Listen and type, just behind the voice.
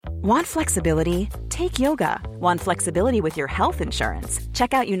Want flexibility? Take yoga. Want flexibility with your health insurance?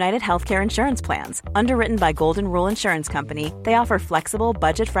 Check out United Healthcare Insurance Plans. Underwritten by Golden Rule Insurance Company, they offer flexible,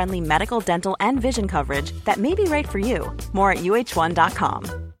 budget-friendly medical, dental, and vision coverage that may be right for you. More at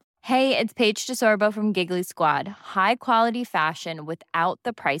uh1.com. Hey, it's Paige DeSorbo from Giggly Squad. High quality fashion without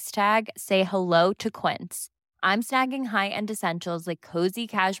the price tag. Say hello to Quince. I'm snagging high-end essentials like cozy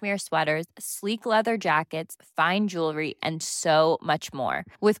cashmere sweaters, sleek leather jackets, fine jewelry, and so much more.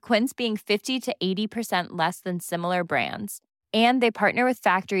 With Quince being 50 to 80% less than similar brands. And they partner with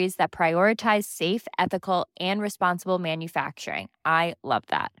factories that prioritize safe, ethical, and responsible manufacturing. I love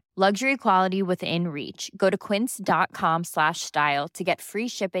that. Luxury quality within reach. Go to quince.com/style to get free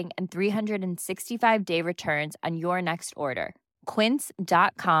shipping and 365-day returns on your next order.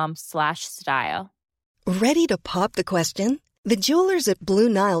 Quince.com/style. Ready to pop the question? The jewelers at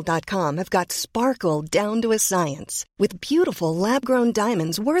BlueNile.com have got sparkle down to a science with beautiful lab-grown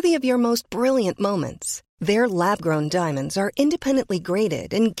diamonds worthy of your most brilliant moments. Their lab-grown diamonds are independently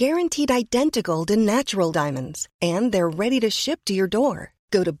graded and guaranteed identical to natural diamonds, and they're ready to ship to your door.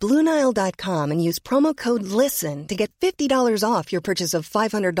 Go to BlueNile.com and use promo code LISTEN to get $50 off your purchase of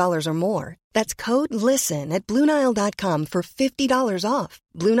 $500 or more. That's code LISTEN at BlueNile.com for $50 off.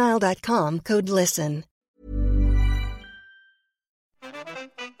 BlueNile.com, code LISTEN.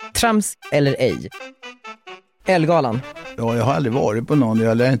 Trams eller ej? Elgalan. Ja, jag har aldrig varit på någon.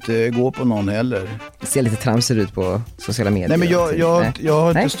 Jag lär inte gå på någon heller. Det ser lite tramsigt ut på sociala medier. Nej, men jag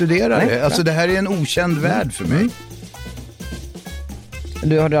har inte studerat det. Alltså det här är en okänd värld för mig.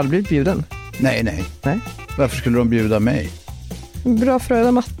 Har du aldrig blivit bjuden? Nej. Varför skulle de bjuda mig? Bra för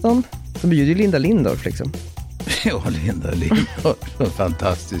röda mattan. De bjuder ju Linda Lindorff liksom. Ja, Linda Lindorff. En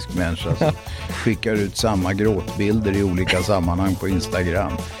fantastisk människa som skickar ut samma gråtbilder i olika sammanhang på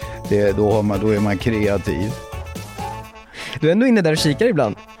Instagram. Då är man kreativ. Du är ändå inne där och kikar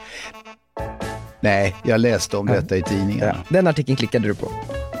ibland. Nej, jag läste om detta i tidningen. Ja. Den artikeln klickade du på?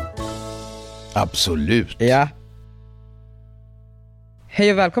 Absolut. Ja.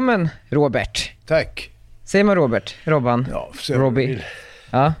 Hej och välkommen, Robert. Tack. Säger man Robert? Robban? Ja, Robbie.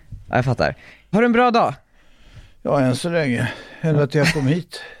 Ja, jag fattar. Har du en bra dag? Ja, än så länge. Ända till jag kom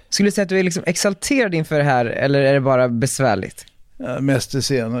hit. Skulle du säga att du är liksom exalterad inför det här, eller är det bara besvärligt? Ja, mest det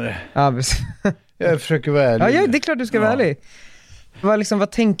senare. Ja, jag försöker vara ärlig. Ja, det är klart du ska vara ärlig.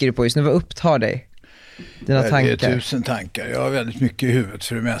 Vad tänker du på just nu? Vad upptar dig? Dina tankar? Det är 1000 tankar. Jag har väldigt mycket i huvudet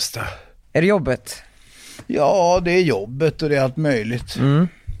för det mesta. Är det jobbet? Ja, det är jobbet och det är allt möjligt.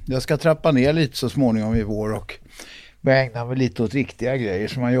 Jag ska trappa ner lite så småningom i vår och börja ägna mig lite åt riktiga grejer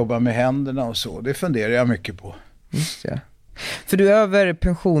som man jobbar med händerna och så. Det funderar jag mycket på. Just ja. För du är över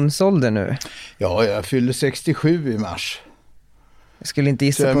pensionsålder nu? Ja, jag fyller 67 i mars. Jag skulle inte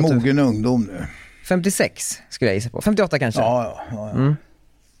gissa så jag är på mogen ungdom nu. 56 skulle jag gissa på. 58 kanske? Ja.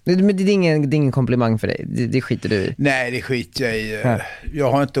 Men det är ingen komplimang för dig. Det skiter du i. Nej, det skiter jag i.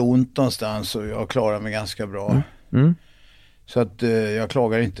 Jag har inte ont någonstans och jag klarar mig ganska bra. Så att jag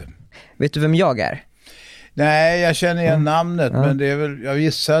klagar inte. Vet du vem jag är? Nej, jag känner igen namnet, men det är väl, jag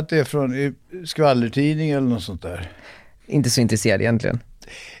gissar att det är från skvallertidning eller något sånt där. Inte så intresserad egentligen.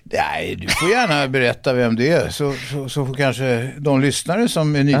 Nej, du får gärna berätta vem det är. Så får kanske de lyssnare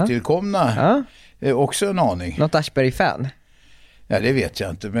som är nytillkomna också en aning. Något Aschberg-fan? Ja, det vet jag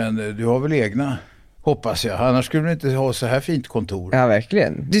inte, men du har väl egna, hoppas jag. Annars skulle du inte ha så här fint kontor. Ja,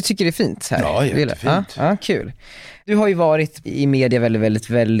 verkligen. Du tycker det är fint här? Ja, jättefint. Ja, kul. Du har ju varit i media väldigt, väldigt,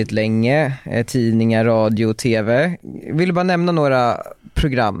 väldigt länge. Tidningar, radio, tv. Vill du bara nämna några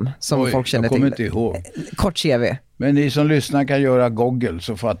program som folk känner till? Jag kommer inte ihåg. Kort CV. Men ni som lyssnar kan göra Google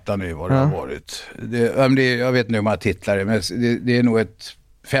så fattar ni vad det har varit. Jag vet inte hur man titlar det, men det är nog ett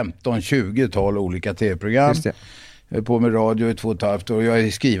 15-20-tal olika tv-program. Just det. Jag är på med radio i 2,5 år. Jag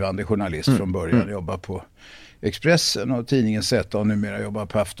är skrivande journalist från början. Jag jobbar på Expressen och tidningen Z och numera jobbar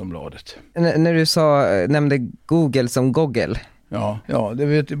på Aftonbladet. När du nämnde Google som Google. Ja, det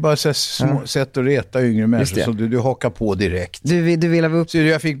är bara sätt att reta yngre människor så du hakar på direkt. Du vill ha upp... Så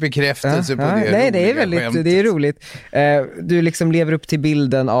jag fick bekräftelse på det. Nej, det är väldigt, det är roligt. Du liksom lever upp till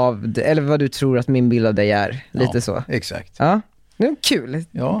bilden av, eller vad du tror att min bild av dig är. Lite så. Exakt. Ja, det är kul.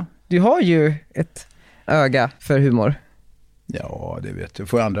 Ja. Du har ju ett öga för humor. Ja, det vet jag.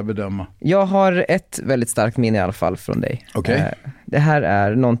 Får andra bedöma. Jag har ett väldigt starkt minne i alla fall från dig. Okej. Det här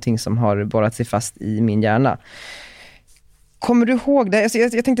är någonting som har borrat sig fast i min hjärna. Kommer du ihåg det?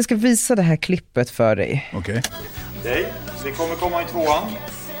 Jag tänkte jag ska visa det här klippet för dig. Okej. Nej, vi kommer komma i 2:an.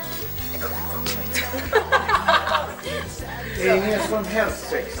 Ingen som helst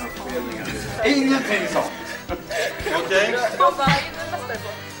sexanspelningar. Ingenting sånt. Okej.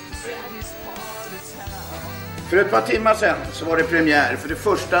 För ett par timmar sedan så var det premiär för det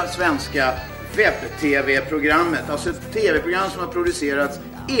första svenska webb-tv-programmet. Alltså ett tv-program som har producerats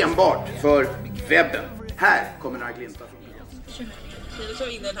enbart för webben. Här kommer några glimtar från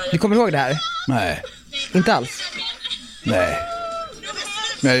programmet. Du kommer ihåg det här? Nej. Inte alls? Nej.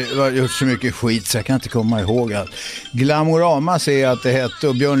 Men jag har gjort så mycket skit så jag kan inte komma ihåg allt. Glamorama säger jag att det hette,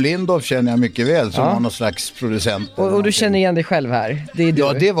 och Björn Lindorff känner jag mycket väl som någon slags producent. Och du känner igen dig själv här? Det är du.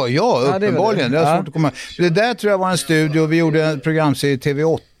 Ja, det var jag uppenbarligen. Det var svårt att komma. Det där tror jag var en studio, vi gjorde en programserie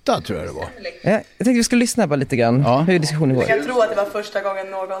TV8 tror jag det var. Jag tänkte vi skulle lyssna på lite grann hur diskussionen går. Jag tror att det var första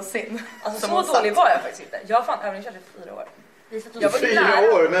gången någonsin. Alltså så dålig var jag faktiskt inte. Jag har fan övningskört i 4 år. Jag var 4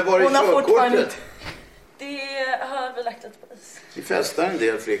 år, men var det körkortet? Det har vi lagt ut på is. Vi festar en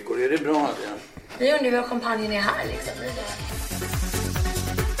del flickor, är det bra det? Vi undrar hur kompanjen är här liksom.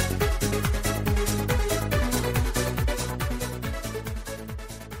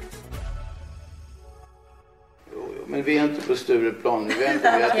 Men vi är inte på Stureplan, vi vet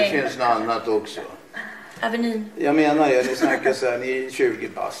inte att det finns något annat också. Avenyn. Jag menar det, ni snackar så här, ni är 20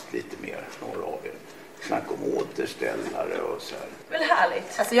 bast lite mer, några av er. Snack om återställare och så här. Väl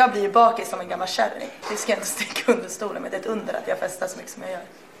härligt. Alltså jag blir ju bakis som en gammal kärring. Det ska jag inte sticka under stolen med. Det är ett under att jag festar så mycket som jag gör.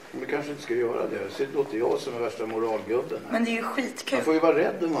 Men kanske inte ska göra det. Så låter jag som är värsta moralgubben. Men det är ju skitkul. Man får ju vara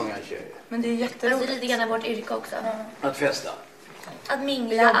rädd om många tjejer. Men det är ju jätteroligt. Alltså lite grann vårt yrke också. Att festa. Att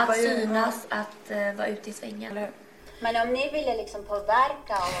mingla, att synas, att vara ute i svängen. Men om ni ville liksom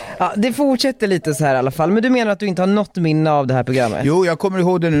påverka och... Ja, det fortsätter lite så här i alla fall. Men du menar att du inte har något minne av det här programmet? Jo, jag kommer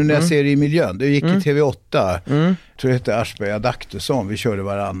ihåg det nu när jag ser det i miljön. Det gick i TV8. Jag tror det hette Aschberg Adaktusson. Vi körde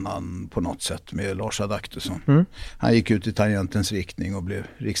varannan på något sätt med Lars Adaktusson. Han gick ut i tangentens riktning och blev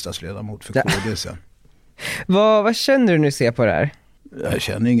riksdagsledamot för KD sen. Vad känner du när du ser på det här? Jag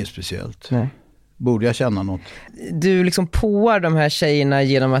känner inget speciellt. Nej. Borde jag känna något? Du liksom påar de här tjejerna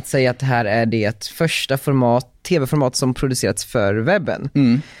genom att säga att det här är det första tv-format som producerats för webben.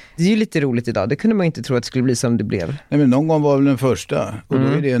 Det är ju lite roligt idag. Det kunde man ju inte tro att det skulle bli som det blev. Nej, men någon gång var väl den första. Och då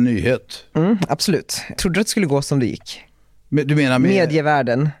är det en nyhet. Absolut. Trodde du att det skulle gå som det gick? Men, du menar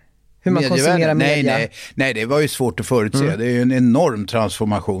medievärlden? Hur man konsumerar media? Nej, det var ju svårt att förutse. Det är ju en enorm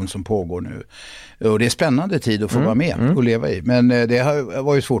transformation som pågår nu. Och det är spännande tid att få vara med och leva i. Men det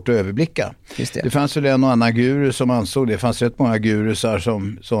var ju svårt att överblicka. Just det. Det fanns väl en och annan guru som ansåg det. Det fanns rätt många gurusar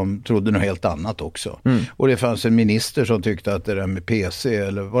som trodde något helt annat också. Och det fanns en minister som tyckte att det där med PC,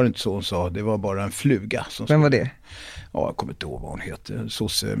 eller var det inte så hon sa, det var bara en fluga. Vem var det? Ja, jag kommer inte ihåg vad hon heter.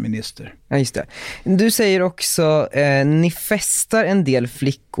 Sosseminister. Ja, just det. Du säger också, ni festar en del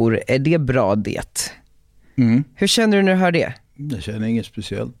flickor. Är det bra det? Hur känner du när du hör det? Jag känner inget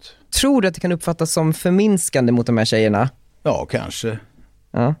speciellt. Tror du att det kan uppfattas som förminskande mot de här tjejerna? Ja, kanske.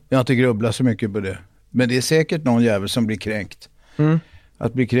 Ja. Jag har inte grubblat så mycket på det. Men det är säkert någon jävel som blir kränkt.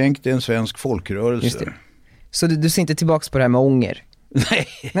 Att bli kränkt är en svensk folkrörelse. Just det. Så du ser inte tillbaka på det här med ånger?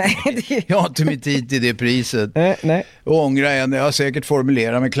 Nej, jag har inte min tid till det priset. Nej. Och ångra jag har säkert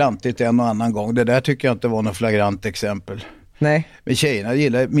formulerat mig klantigt en och annan gång. Det där tycker jag inte var något flagrant exempel. Nej. Men tjejerna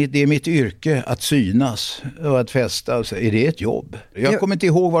gillar, det är mitt yrke att synas och att festa. Och så, är det ett jobb? Jag kommer inte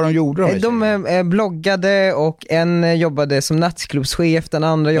ihåg vad de gjorde. De bloggade och en jobbade som nattklubbschef, den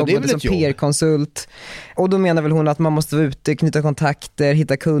andra jobbade som PR-konsult. Och då menar väl hon att man måste vara ute, knyta kontakter,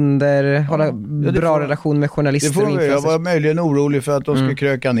 hitta kunder, hålla bra relation med journalister. Jag var möjligen orolig för att de skulle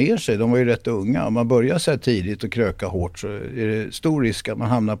kröka ner sig. De var ju rätt unga. Om man börjar så här tidigt och kröka hårt så är det stor risk att man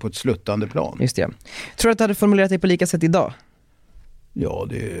hamnar på ett sluttande plan. Just det. Tror du att du hade formulerat dig på lika sätt idag? Ja,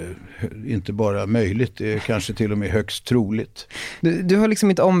 det är inte bara möjligt, det är kanske till och med högst troligt. Du har liksom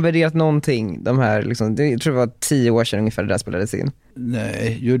inte omvärderat någonting, de här, liksom, jag tror det var 10 år sedan ungefär det där spelades in.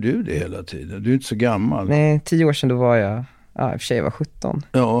 Nej, gör du det hela tiden? Du är inte så gammal. Nej, 10 år sedan då var jag, i och för sig var 17.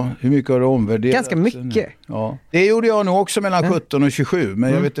 Ja, hur mycket har du omvärderat? Ganska mycket. Ja. Det gjorde jag nog också mellan 17 och 27,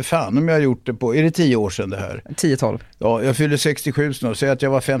 men jag vet inte fan om jag har gjort det på, är det 10 år sedan det här? 10-12. Ja, jag fyllde 67 snart, så att jag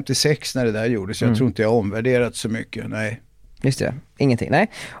var 56 när det där gjordes, så jag tror inte jag har omvärderat så mycket, nej. Just det, ingenting,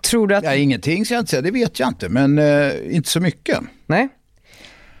 nej. Tror du att... Ja, ingenting ska jag inte säga, det vet jag inte, men inte så mycket. Nej.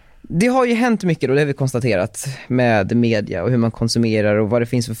 Det har ju hänt mycket då, det har vi konstaterat med media och hur man konsumerar och vad det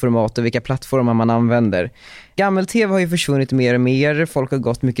finns för format och vilka plattformar man använder. Gammel-tv har ju försvunnit mer och mer, folk har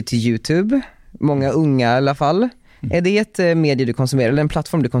gått mycket till YouTube, många unga i alla fall. Är det ett medie du konsumerar eller en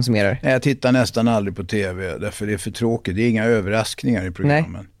plattform du konsumerar? Nej, jag tittar nästan aldrig på tv därför det är för tråkigt. Det är inga överraskningar i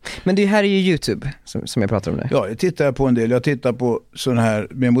programmen. Nej. Men det här är ju YouTube som jag pratar om nu. Ja, jag tittar på en del. Jag tittar på sådana här,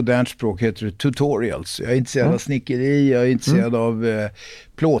 med modernt språk heter det tutorials. Jag är intresserad av snickeri, jag är intresserad av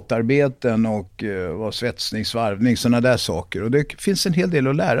plåtarbeten och svetsning, svarvning, sådana där saker. Och det finns en hel del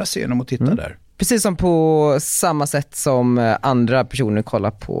att lära sig genom att titta där. Precis som på samma sätt som andra personer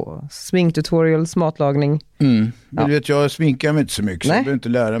kollar på sminktutorials, matlagning. Men du vet, jag sminkar mig inte så mycket så jag behöver inte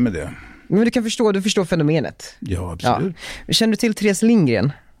lära mig det. Men du förstår fenomenet. Ja, absolut. Ja. Känner du till Therese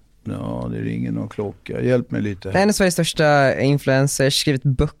Lindgren? Ja, det ringer någon klocka. Hjälp mig lite. En av Sveriges största influencers, skrivit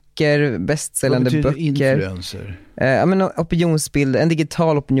böcker, bästsäljande böcker. Influencer? Men opinionsbild, en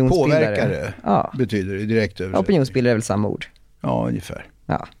digital opinionsbildare. Påverkare betyder det direkt översättning. Opinionsbildare är väl samma ord. Ja, ungefär.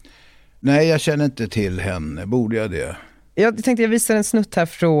 Ja. Nej, jag känner inte till henne. Borde jag det? Jag tänkte jag visar en snutt här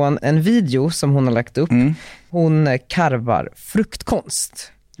från en video som hon har lagt upp. Hon karvar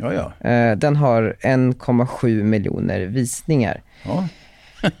fruktkonst. Ja. Den har 1,7 miljoner visningar. Ja.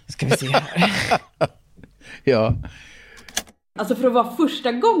 Ska vi se här. Ja. Alltså för att vara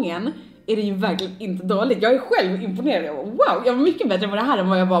första gången är det ju verkligen inte dåligt. Jag är själv imponerad. Wow, jag var mycket bättre på det här än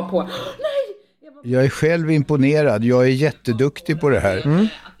vad jag var på. Nej! Jag är själv imponerad. Jag är jätteduktig på det här.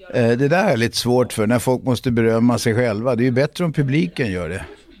 Det där är lite svårt för när folk måste berömma sig själva. Det är ju bättre om publiken gör det.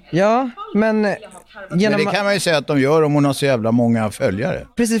 Ja, men det kan man ju säga att de gör om hon har så jävla många följare.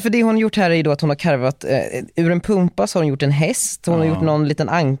 Precis, för det hon har gjort här är då att hon har karvat ur en pumpa så har hon gjort en häst. Hon har gjort någon liten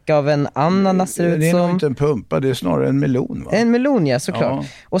anka av en ananas. Det är nog inte en pumpa, det är snarare en melon, va? En melon, ja, såklart. Ja.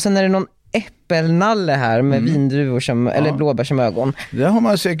 Och sen är det någon äppelnalle här med vindruvor eller blåbär som ögon. Det har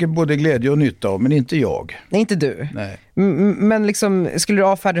man säkert både glädje och nytta av, men inte jag. Nej, inte du. Nej. Men liksom, skulle du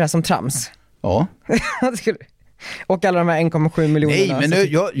avfärda det här som trams? Ja. Och alla de här 1,7 miljonerna. Nej,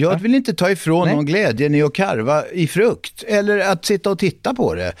 men jag vill inte ta ifrån någon glädjen i att karva i frukt. Eller att sitta och titta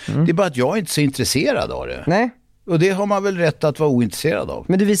på det. Det är bara att jag är inte så intresserad av det. Nej. Och det har man väl rätt att vara ointresserad av.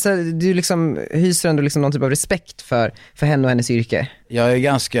 Men du liksom hyser ändå liksom någon typ av respekt för henne och hennes yrke. Jag är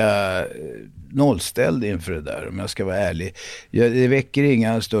ganska nollställd inför det där, om jag ska vara ärlig. Det väcker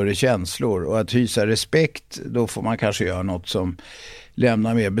inga större känslor. Och att hysa respekt, då får man kanske göra något som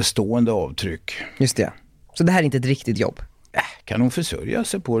lämnar mer bestående avtryck. Just det. Så det här är inte ett riktigt jobb? Kan hon försörja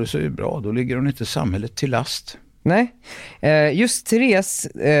sig på det så är det bra. Då ligger hon inte samhället till last. Nej. Just Therese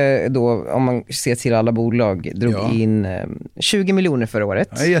då, om man ser till alla bolag, drog in 20 miljoner förra året.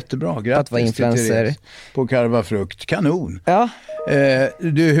 Ja, jättebra. Grattis att vara influencer. Till Therese på karva frukt. Kanon. Ja.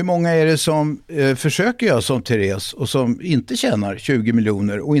 Hur många är det som försöker göra som Therese och som inte tjänar 20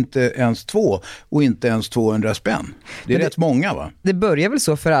 miljoner och inte ens 2 och inte ens 200 spänn? Det är rätt många, va? Det börjar väl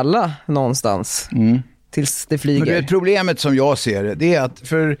så för alla någonstans. Tills det flyger. Men det problemet som jag ser det är att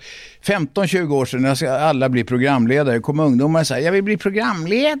för 15-20 år sedan när ska alla bli programledare kommer ungdomar och säger jag vill bli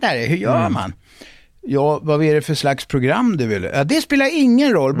programledare, hur gör man? Ja, vad är det för slags program du vill? Ja, det spelar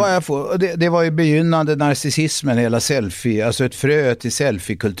ingen roll, bara jag får. Det var ju begynnande narcissismen, hela selfie, alltså ett frö till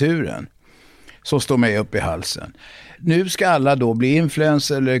selfie-kulturen som står mig upp i halsen. Nu ska alla då bli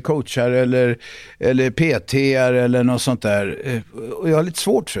influencer eller coachar eller PT:ar eller något sånt där. Och jag har lite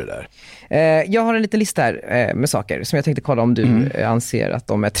svårt för det där. Jag har en liten lista här med saker som jag tänkte kolla om du anser att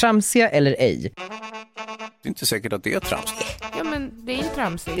de är tramsiga eller ej. Det är inte säkert att det är trams. Ja, men det är ju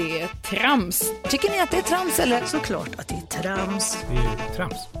trams. Det är trams. Tycker ni att det är trams eller? Såklart att det är trams. Det är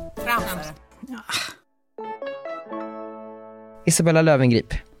trams. Trams. Ja. Isabella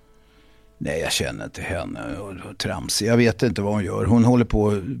Löwengrip. Nej, jag känner inte henne. Trams. Jag vet inte vad hon gör. Hon håller på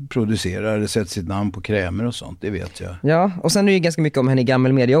att producera eller sätter sitt namn på krämer och sånt. Det vet jag. Ja, och sen är det ju ganska mycket om henne i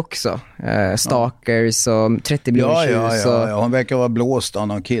gammal media också. Stalkers och 30 miljoner tjus. Ja. Hon verkar vara blåst av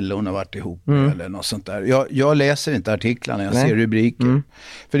någon kille hon har varit ihop med eller något sånt där. Jag läser inte artiklarna, jag ser rubriker.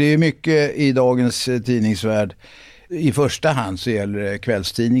 För det är mycket i dagens tidningsvärld. I första hand så gäller det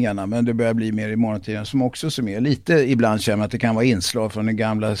kvällstidningarna, men det börjar bli mer i morgontidningarna som också är lite ibland känner att det kan vara inslag från den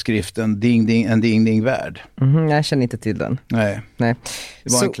gamla skriften Ding Ding, en Ding Ding värld. Jag känner inte till den. Nej. Det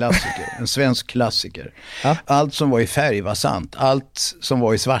var en klassiker, en svensk klassiker. Ja. Allt som var i färg var sant, allt som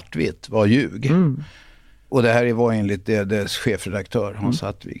var i svartvitt var ljug. Och det här var enligt dess chefredaktör Hans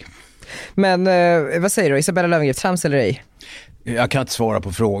Hattvig. Men vad säger du, Isabella Löwengrip, trams eller ej? Jag kan inte svara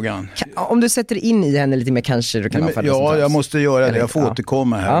på frågan. Om du sätter in i henne lite mer kanske du kan avfärda. Ja, jag måste göra det. Jag får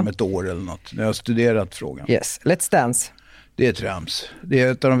återkomma här om ett år eller något. När jag har studerat frågan. Yes, Let's Dance. Det är trams. Det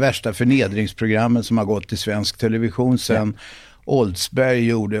är ett av de värsta förnedringsprogrammen som har gått i svensk television sen Oldsberg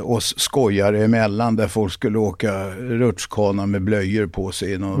gjorde oss skojare emellan där folk skulle åka rutschkana med blöjor på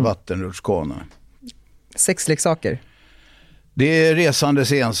sig i någon vattenrutschkana. Sexleksaker. Det är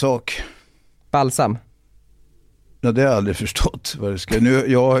resandes ensak. Balsam. Ja, det har jag aldrig förstått vad det ska.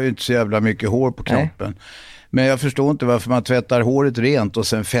 Jag har ju inte så jävla mycket hår på kroppen. Men jag förstår inte varför man tvättar håret rent och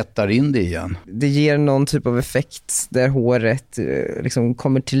sen fettar in det igen. Det ger någon typ av effekt där håret liksom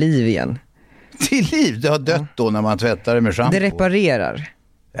kommer till liv igen. Till liv? Det har dött då när man tvättar det med shampoo. Det reparerar.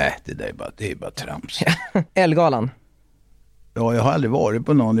 Nej, det är bara trams. Elgalan. Ja, jag har aldrig varit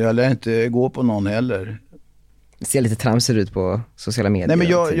på någon. Jag lär inte gå på någon heller. Det ser lite tramsigt ut på sociala medier. Nej, men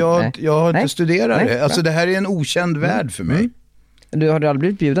jag har inte studerat det. Alltså det här är en okänd värld för mig. Har du aldrig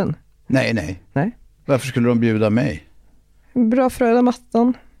blivit bjuden? Nej. Nej. Varför skulle de bjuda mig? Bra för röda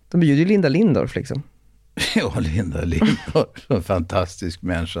mattan. De bjuder ju Linda Lindorff liksom. Ja, Linda Lindorff. En fantastisk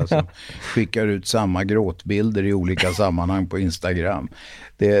människa som skickar ut samma gråtbilder i olika sammanhang på Instagram.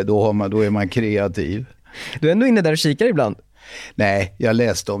 Då är man kreativ. Du är ändå inne där och kikar ibland. Nej, jag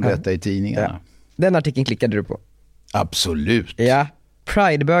läste om detta i tidningarna. Ja. Den artikeln klickade du på? Absolut. Ja,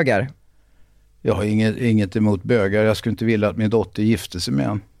 Pride-bögar. Jag har inget emot bögar. Jag skulle inte vilja att min dotter gifte sig med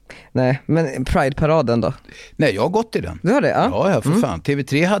en. Nej, men Pride-paraden då? Nej, jag har gått i den. Du har det? Ja, för fan.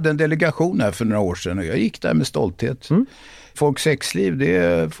 TV3 hade en delegation här för några år sedan och jag gick där med stolthet. Folks sexliv,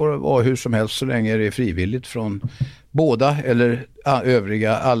 det får vara hur som helst så länge det är frivilligt från båda eller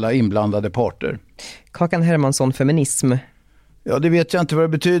övriga, alla inblandade parter. Kakan Hermansson, feminism. Ja, det vet jag inte vad det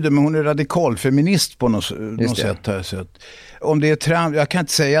betyder, men hon är radikalfeminist på något sätt här. Så att, om det är trams, jag kan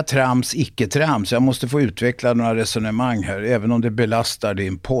inte säga trams, icke-trams. Jag måste få utveckla några resonemang här, även om det belastar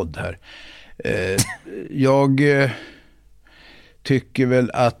din podd här. Jag tycker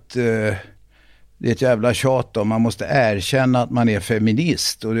väl att det är ett jävla tjat om man måste erkänna att man är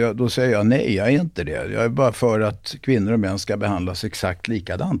feminist. Och då säger jag nej, jag är inte det. Jag är bara för att kvinnor och män ska behandlas exakt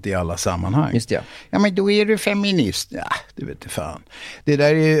likadant i alla sammanhang. Just det. Ja, men då är du feminist. Ja, det vet jag fan. Det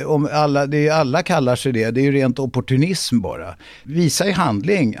där är, om alla kallar sig det, det är ju rent opportunism bara. Visa i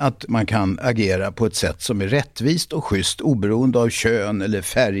handling att man kan agera på ett sätt som är rättvist och schysst, oberoende av kön eller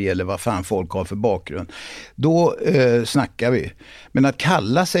färg eller vad fan folk har för bakgrund. Då snackar vi. Men att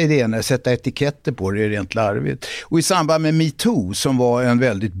kalla sig det ena, sätta etiketter på det är rent larvigt. Och i samband med MeToo, som var en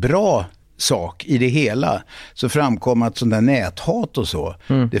väldigt bra sak i det hela, så framkom att sån där näthat och så,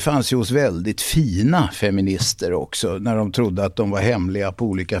 det fanns ju hos väldigt fina feminister också, när de trodde att de var hemliga på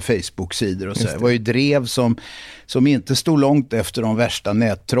olika Facebook-sidor och så. Det var ju drev som inte stod långt efter de värsta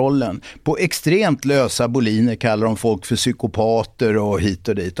nättrollen. På extremt lösa boliner kallar de folk för psykopater och hit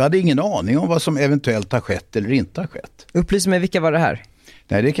och dit. Jag hade ingen aning om vad som eventuellt har skett eller inte har skett. Upplys mig, vilka var det här?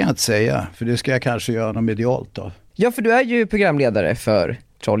 Nej, det kan jag inte säga, för det ska jag kanske göra något medialt av. Ja, för du är ju programledare för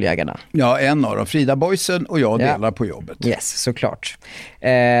Trolljägarna. Ja, en av dem. Frida Boysen och jag delar på jobbet. Yes, såklart.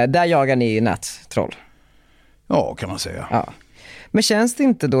 Där jagar ni nättroll. Ja, kan man säga. Ja. Men känns det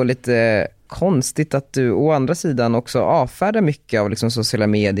inte då lite konstigt att du å andra sidan också avfärdar mycket av liksom sociala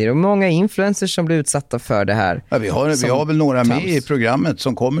medier och många influencers som blir utsatta för det här? Ja, vi har väl några med i programmet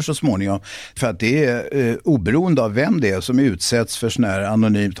som kommer så småningom, för att det är oberoende av vem det är som utsätts för sån här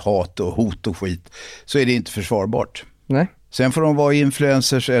anonymt hat och hot och skit, så är det inte försvarbart. Nej. Sen får de vara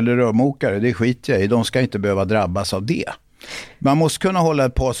influencers eller rörmokare, det skiter jag i. De ska inte behöva drabbas av det. Man måste kunna hålla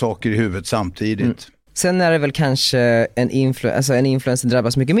ett par saker i huvudet samtidigt. Sen är det väl kanske en influencer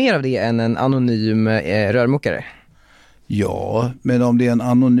drabbas mycket mer av det än en anonym rörmokare. Ja, men om det är en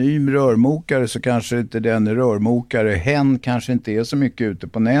anonym rörmokare så kanske inte den är rörmokare. Hen kanske inte är så mycket ute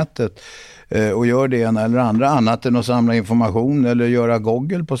på nätet och gör det ena eller andra annat än att samla information eller göra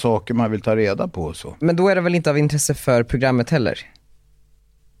Google på saker man vill ta reda på. Så. Men då är det väl inte av intresse för programmet heller?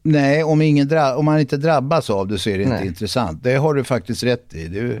 Nej, om man inte drabbas av det så är det inte intressant. Det har du faktiskt rätt i.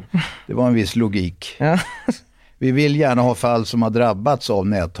 Det var en viss logik. Ja. Vi vill gärna ha fall som har drabbats av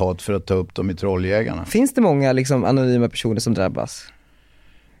näthat för att ta upp dem i Trolljägarna. Finns det många liksom anonyma personer som drabbas?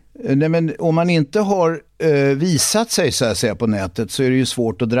 Nej, men om man inte har visat sig så att säga på nätet så är det ju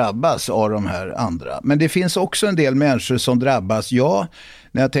svårt att drabbas av de här andra. Men det finns också en del människor som drabbas. Ja,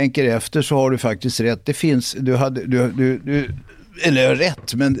 när jag tänker efter så har du faktiskt rätt. Det finns, eller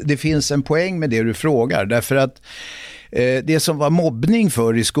 /rätt, men det finns en poäng med det du frågar. Därför att det som var mobbning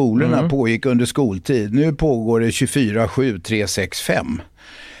för i skolorna pågick under skoltid. Nu pågår det 24/7/365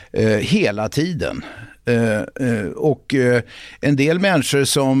 hela tiden. Och en del människor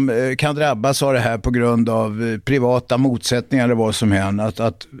som kan drabbas av det här på grund av privata motsättningar eller vad som helst,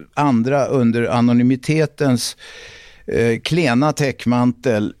 att andra under anonymitetens klena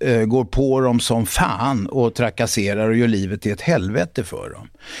täckmantel går på dem som fan och trakasserar och gör livet till ett helvete för dem.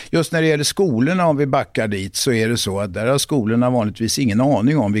 Just när det gäller skolorna, om vi backar dit, så är det så att där har skolorna vanligtvis ingen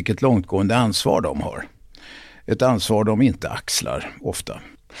aning om vilket långtgående ansvar de har. Ett ansvar de inte axlar ofta.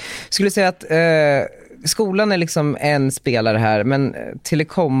 Skulle säga att skolan är liksom en spelare här, men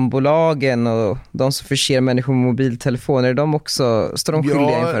telekombolagen och de som förser människor med mobiltelefoner, står de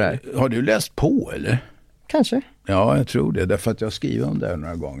skyldiga inför det här? Har du läst på eller? Kanske. Ja, jag tror det. Därför att jag skriver om det här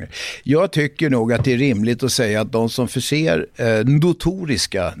några gånger. Jag tycker nog att det är rimligt att säga att de som förser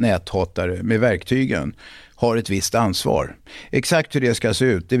notoriska näthatare med verktygen har ett visst ansvar. Exakt hur det ska se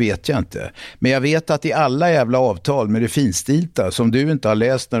ut, det vet jag inte. Men jag vet att i alla jävla avtal med det finstilta som du inte har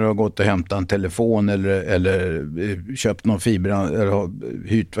läst när du har gått och hämtat en telefon eller köpt någon fiber eller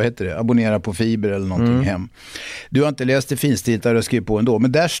hyrt, abonnera på fiber eller någonting hem. Du har inte läst det finstilta och skrivit på ändå.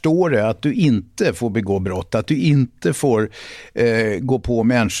 Men där står det att du inte får begå brott, att du inte får gå på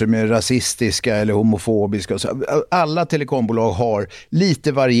människor med rasistiska eller homofobiska. Alla telekombolag har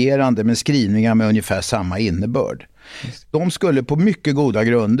lite varierande med skrivningar med ungefär samma innebörd. De skulle på mycket goda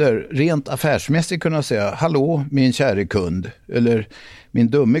grunder rent affärsmässigt kunna säga: hallå min kära kund eller min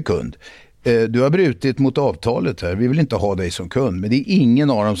dumme kund. Du har brutit mot avtalet här, vi vill inte ha dig som kund. Men det är ingen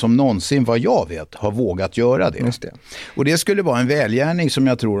av dem som någonsin, vad jag vet, har vågat göra det. Just det. Och det skulle vara en välgärning som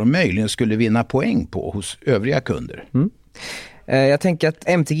jag tror de möjligen skulle vinna poäng på hos övriga kunder. Jag tänker att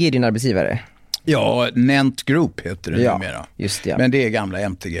MTG är din arbetsgivare. Ja, Nent Group heter det numera. Just det. Men det är gamla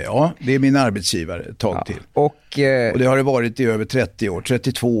MTG. Ja, det är min arbetsgivare ett tag till. Och det har det varit i över 30 år,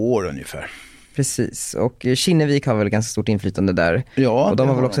 32 år ungefär. Precis, och Kinnevik har väl ganska stort inflytande där. Ja, och de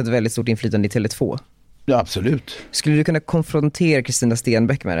har väl också ett väldigt stort inflytande i Tele2. Ja, absolut. Skulle du kunna konfrontera Kristina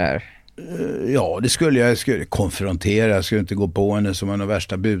Stenbeck med det här? Ja, det skulle jag. Skulle konfrontera. Jag skulle inte gå på henne som en av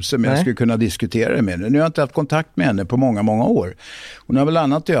värsta buser. Men jag skulle kunna diskutera det med henne. Nu har jag inte haft kontakt med henne på många, många år. Hon har väl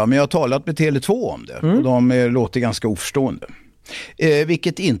annat att göra. Men jag har talat med Tele2 om det. Och de låter ganska oförstående.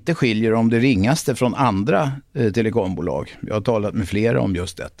 Vilket inte skiljer om det ringaste från andra telekombolag. Jag har talat med flera om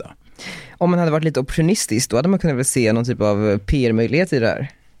just detta. Om man hade varit lite opportunistisk, då hade man kunnat väl se någon typ av PR-möjlighet i det här.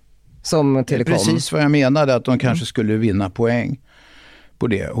 Som Telekom. Precis vad jag menade, att de kanske skulle vinna poäng på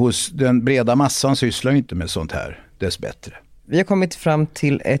det. Hos den breda massan sysslar inte med sånt här, dess bättre. Vi har kommit fram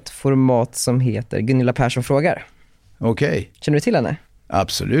till ett format som heter Gunilla Persson frågar. Okej. Känner du till henne?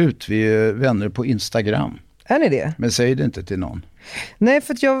 Absolut, vi är vänner på Instagram. Är ni det? Men säg det inte till någon. Nej,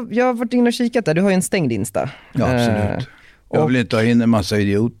 för att jag har varit inne och kikat där. Du har ju en stängd Insta. Ja, absolut. Jag vill inte ha in en massa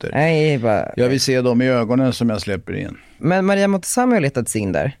idioter. Nej, jag vill se dem i ögonen som jag släpper in. Men Maria Montazami har letat sig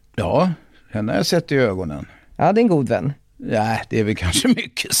in där. Ja, henne har jag sett i ögonen. Ja, det är en god vän. Ja, det är väl kanske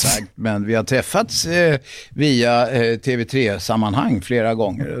mycket sagt. Men vi har träffats via TV3-sammanhang flera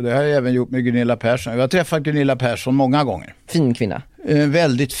gånger. Det har jag även gjort med Gunilla Persson. Jag har träffat Gunilla Persson många gånger. Fin kvinna. En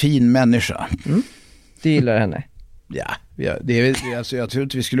väldigt fin människa. Du gillar henne? Ja, alltså jag tror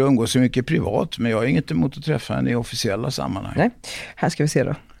inte vi skulle umgås så mycket privat. Men jag har inget emot att träffa henne i officiella sammanhang. Nej, här ska vi se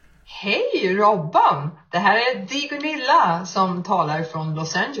då. Hej Robban! Det här är Di Gunilla som talar från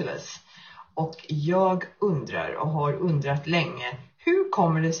Los Angeles. Och jag undrar och har undrat länge, hur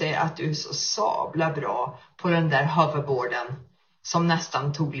kommer det sig att du är så sabla bra på den där hoverboarden som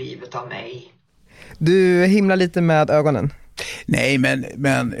nästan tog livet av mig? Du himlar lite med ögonen. Nej,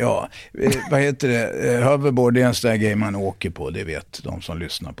 men ja, vad heter det? Hoverboard är en sån där grej man åker på, det vet de som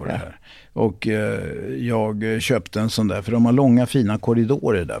lyssnar på det här. Och jag köpte en sån där, för de har långa fina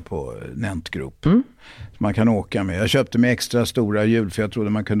korridorer där på Nent Group. Man kan åka med. Jag köpte med extra stora hjul för jag trodde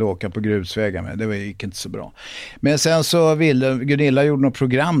man kunde åka på grusvägar med. Det gick inte så bra. Men sen så Gunilla gjorde något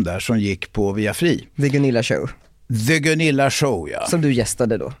program där som gick på Via Fri. The Gunilla Show. The Gunilla Show, ja. Som du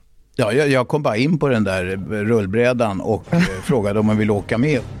gästade då. Ja, jag kom bara in på den där rullbrädan och frågade om man vill åka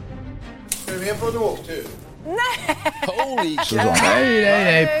med. Är du med på en åktur? Nej! Holy shit!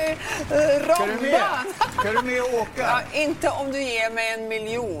 Nej. Robban! Ska du med och åka? Ja, inte om du ger mig 1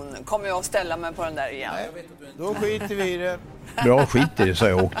 miljon kommer jag att ställa mig på den där igen. Nej, jag vet inte. Då skiter vi i det. Bra, skit i det, så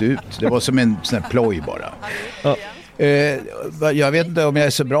jag åkte ut. Det var som en sån här ploj bara. Ja. Jag vet inte om jag är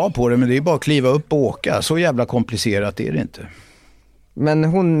så bra på det, men det är bara att kliva upp och åka. Så jävla komplicerat är det inte. Men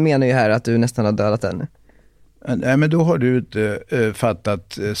hon menar ju här att du nästan har dödat henne. Nej, men då har du inte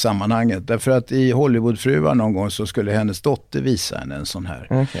fattat sammanhanget. Därför att i Hollywoodfruar någon gång så skulle hennes dotter visa henne en sån här.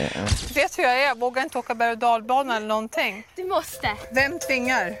 Okay, ja. Du vet hur jag är, jag vågar inte åka berg- och dalbana eller någonting. Du måste. Vem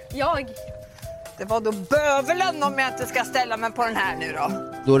tvingar? Jag. Det var då bövelen om jag inte ska ställa mig på den här nu då.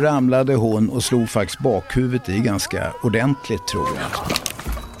 Då ramlade hon och slog faktiskt bakhuvudet i ganska ordentligt, tror jag.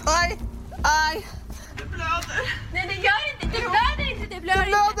 Aj. Det blöder. Nej, det gör inte. Det blöder inte. Det blöder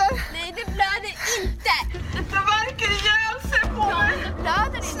inte. Nej, det blöder inte. Det verkar ihjäl sig på mig. Det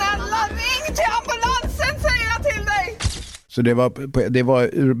blöder inte. Snälla, ring till ambulansen, säger jag till dig. Så det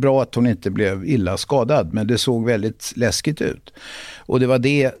var bra att hon inte blev illa skadad, men det såg väldigt läskigt ut. Och det var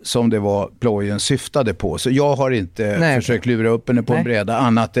det som det var plojen syftade på. Så jag har inte försökt lura upp henne på en bräda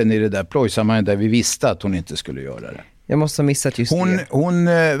annat än i det där plojsammanhanget där vi visste att hon inte skulle göra det. Jag måste ha missat just det. Hon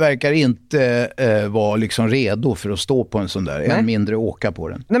verkar inte vara liksom redo för att stå på en sån där. Än mindre åka på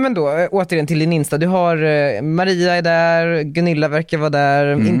den. Nej men då, återigen till din Insta. Du har Maria är där, Gunilla verkar vara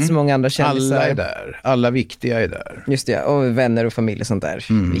där, inte så många andra kändisar. Alla är där, alla viktiga är där. Just det, och vänner och familj och sånt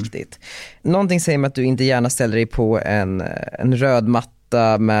där. Viktigt. Någonting säger mig att du inte gärna ställer dig på en röd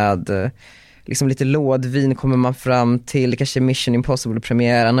matta med... liksom lite lådvin kommer man fram till, kanske Mission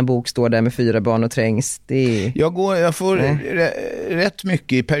Impossible-premiär, Anna Bok står där med 4 barn och trängs. Jag får rätt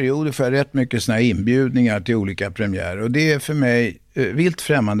mycket i perioder för rätt mycket såna inbjudningar till olika premiärer, och det är för mig vilt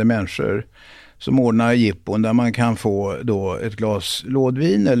främmande människor som ordnar jippon där man kan få då ett glas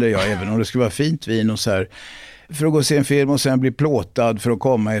lådvin eller även om det ska vara fint vin och så här, för att gå och se en film och sen bli plåtad för att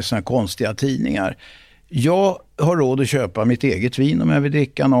komma i såna konstiga tidningar. Jag har råd att köpa mitt eget vin om jag vill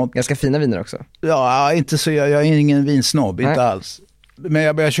dricka något. Ganska fina viner också. Ja, inte så. Jag är ingen vinsnobb, inte alls. Men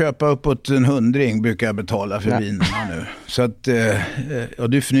jag börjar köpa uppåt 100 brukar jag betala för vinerna nu. Så att,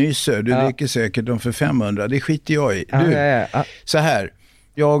 du fnyser. Du dricker säkert dem för 500. Det skiter jag i. Så här.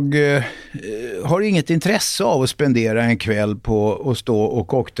 Jag har inget intresse av att spendera en kväll på att stå och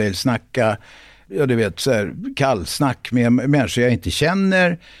cocktailsnacka. Ja, du vet, så här, kallsnack med människor jag inte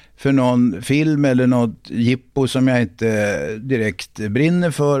känner. För någon film eller något jippo som jag inte direkt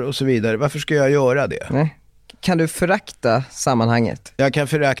brinner för och så vidare. Varför ska jag göra det? Nej. Kan du förakta sammanhanget? Jag kan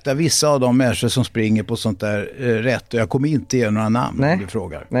förakta vissa av de människor som springer på sånt där rätt. Och jag kommer inte ge några namn om du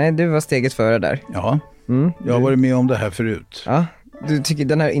frågar. Nej, du var steget före där. Ja, jag har varit med om det här förut. Ja, du tycker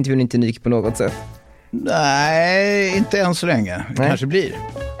den här intervjun inte är unik på något sätt? Nej, inte än så länge. Det kanske blir.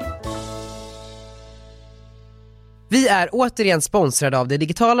 Vi är återigen sponsrade av det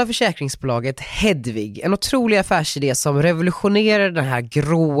digitala försäkringsbolaget Hedvig. En otrolig affärsidé som revolutionerar den här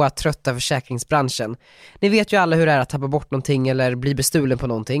gråa, trötta försäkringsbranschen. Ni vet ju alla hur det är att tappa bort någonting eller bli bestulen på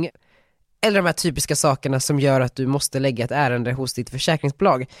någonting. Eller de här typiska sakerna som gör att du måste lägga ett ärende hos ditt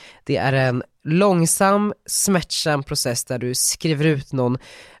försäkringsbolag. Det är en långsam, smärtsam process där du skriver ut någon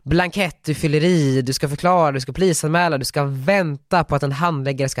blankett, du fyller i, du ska förklara, du ska polisanmäla, du ska vänta på att en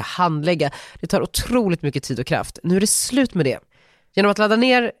handläggare ska handlägga. Det tar otroligt mycket tid och kraft. Nu är det slut med det. Genom att ladda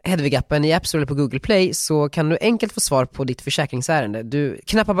ner Hedvig-appen i App Store eller på Google Play så kan du enkelt få svar på ditt försäkringsärende. Du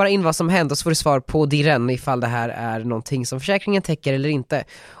knappar bara in vad som händer och så får du svar på dirren ifall det här är någonting som försäkringen täcker eller inte.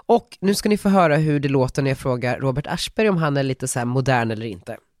 Och nu ska ni få höra hur det låter när jag frågar Robert Aschberg om han är lite så här modern eller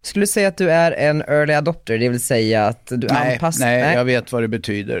inte. Skulle du säga att du är en early adopter? Det vill säga att du anpassar... Nej, jag vet vad det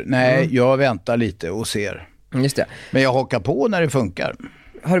betyder. Nej, jag väntar lite och ser. Just det. Men jag hakar på när det funkar.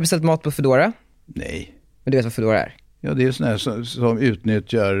 Har du beställt mat på Foodora? Nej. Men du vet vad Foodora är? Ja, det är sådana här som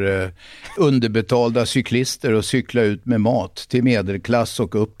utnyttjar underbetalda cyklister och cyklar ut med mat till medelklass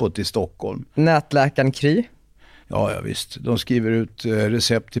och uppåt i Stockholm. Nätläkaren Kry? Ja, visst. De skriver ut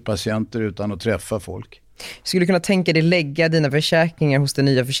recept till patienter utan att träffa folk. Skulle du kunna tänka dig lägga dina försäkringar hos den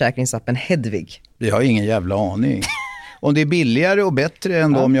nya försäkringsappen Hedvig? Det har ingen jävla aning. Om det är billigare och bättre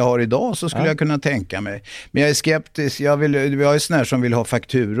än de jag har idag så skulle jag kunna tänka mig. Men jag är skeptisk. Vi har ju sån här som vill ha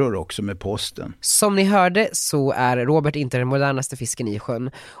fakturor också med posten. Som ni hörde så är Robert inte den modernaste fisken i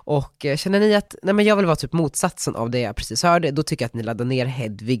sjön. Och känner ni att jag vill vara typ motsatsen av det jag precis hörde, då tycker jag att ni laddar ner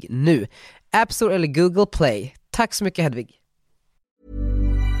Hedvig nu. App Store eller Google Play. Tack så mycket Hedvig.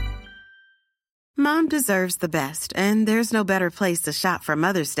 Mom deserves the best, and there's no better place to shop for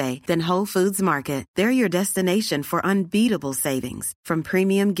Mother's Day than Whole Foods Market. They're your destination for unbeatable savings, from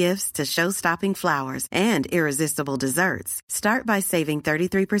premium gifts to show-stopping flowers and irresistible desserts. Start by saving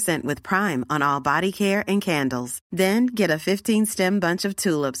 33% with Prime on all body care and candles. Then get a 15-stem bunch of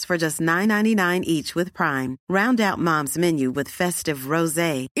tulips for just $9.99 each with Prime. Round out Mom's menu with festive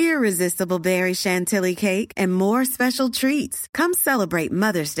rosé, irresistible berry chantilly cake, and more special treats. Come celebrate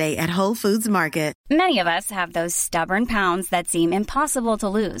Mother's Day at Whole Foods Market. Many of us have those stubborn pounds that seem impossible to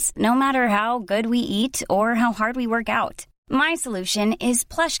lose, no matter how good we eat or how hard we work out. My solution is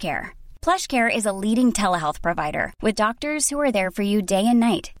PlushCare. PlushCare is a leading telehealth provider with doctors who are there for you day and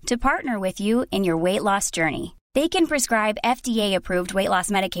night to partner with you in your weight loss journey. They can prescribe FDA-approved weight loss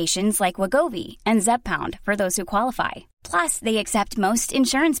medications like Wegovy and Zepbound for those who qualify. Plus, they accept most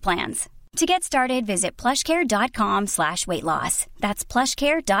insurance plans. To get started, visit plushcare.com/weightloss. That's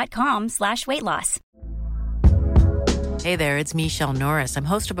plushcare.com/weightloss. Hey there, it's Michelle Norris. I'm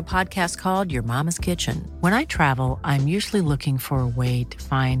host of a podcast called Your Mama's Kitchen. When I travel, I'm usually looking for a way to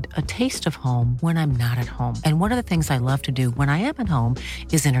find a taste of home when I'm not at home. And one of the things I love to do when I am at home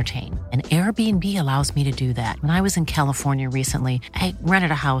is entertain. And Airbnb allows me to do that. When I was in California recently, I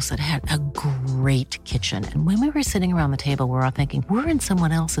rented a house that had a great kitchen. And when we were sitting around the table, we were all thinking, we're in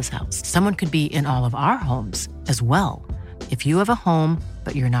someone else's house. Someone could be in all of our homes as well. If you have a home,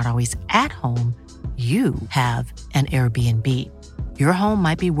 but you're not always at home, you have an Airbnb. Your home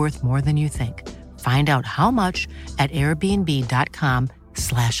might be worth more than you think. Find out how much at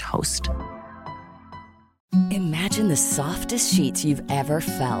airbnb.com/host. Imagine the softest sheets you've ever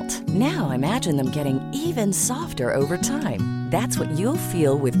felt. Now imagine them getting even softer over time. That's what you'll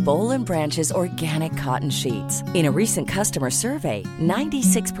feel with Boll & Branch's organic cotton sheets. In a recent customer survey,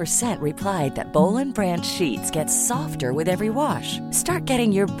 96% replied that Boll & Branch sheets get softer with every wash. Start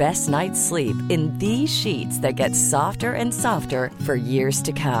getting your best night's sleep in these sheets that get softer and softer for years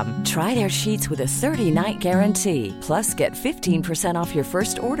to come. Try their sheets with a 30-night guarantee. Plus, get 15% off your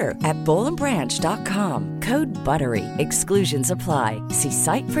first order at bollandbranch.com. Code BUTTERY. Exclusions apply. See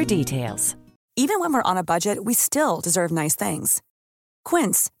site for details. Even when we're on a budget, we still deserve nice things.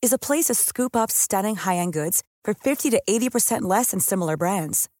 Quince is a place to scoop up stunning high-end goods for 50 to 80% less than similar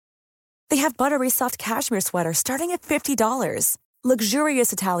brands. They have buttery soft cashmere sweaters starting at $50,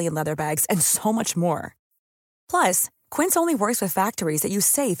 luxurious Italian leather bags, and so much more. Plus, Quince only works with factories that use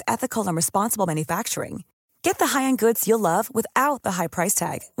safe, ethical, and responsible manufacturing. Get the high-end goods you'll love without the high price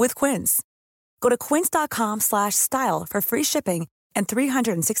tag with Quince. Go to quince.com/style for free shipping and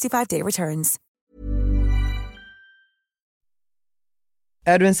 365-day returns.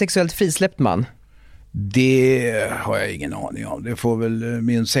 Är du en sexuellt frisläppt man? Det har jag ingen aning om. Det får väl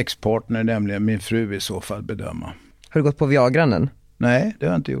min sexpartner, nämligen min fru, i så fall bedöma. Har du gått på Viagran än? Nej, det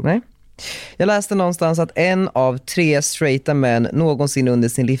har jag inte gjort. Nej. Jag läste någonstans att 1 av 3 straighta män någonsin under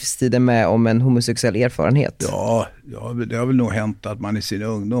sin livstid är med om en homosexuell erfarenhet. Ja, det har väl nog hänt att man i sin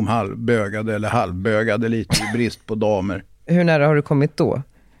ungdom halvbögade eller halvbögade lite i brist på damer. Hur nära har du kommit då?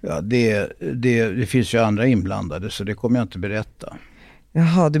 Ja, det finns ju andra inblandade, så det kommer jag inte berätta.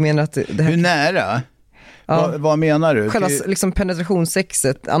 Jaha, du menar att det här... Hur nära? Ja. Vad menar du? Själva liksom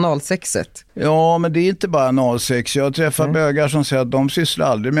penetrationssexet, analsexet. Ja, men det är inte bara analsex. Jag träffar bögar som säger att de sysslar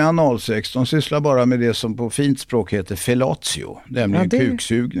aldrig med analsex. De sysslar bara med det som på fint språk heter fellatio, nämligen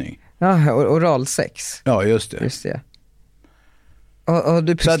kuksugning. Ja, oralsex. Ja, just det. Just det. Och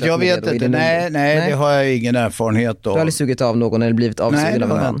du så att jag vet inte, nej, det har jag ingen erfarenhet av. Du har aldrig sugit av någon eller blivit avsugen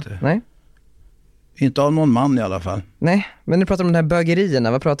av en man? Nej. Inte av någon man i alla fall. Nej, men du pratar om de här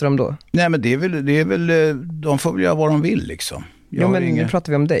bögerierna, vad pratar du om då? Nej, men det är väl de får väl göra vad de vill liksom. Jo, men nu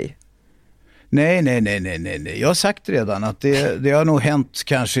pratar vi om dig. Nej. Jag har sagt redan att det har nog hänt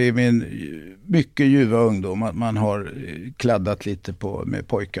kanske i min mycket ljuva ungdom att man har kladdat lite med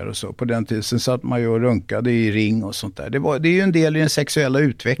pojkar och så. På den tiden satt man ju och runkade i ring och sånt där. Det är ju en del i den sexuella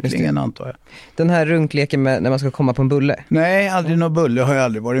utvecklingen, antar jag. Den här runkleken med när man ska komma på en bulle? Nej, aldrig någon bulle har jag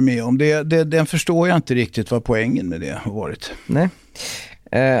aldrig varit med om. Den förstår jag inte riktigt vad poängen med det har varit. Nej.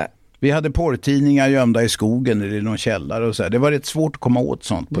 Vi hade porrtidningar gömda i skogen eller i någon källare och så här. Det var rätt svart att komma åt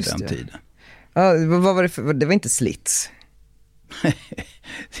sånt på den tiden. Ja, vad var det för? Det var inte slits.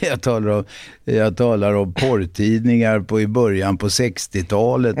 jag talar om porrtidningar i början på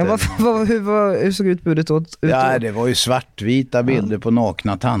 60-talet. Ja, hur såg utbudet ut? Ja, det var ju svartvita bilder på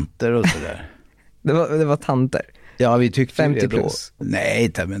nakna tanter och sådär. det var tanter? Ja, vi tyckte 50 det då. plus.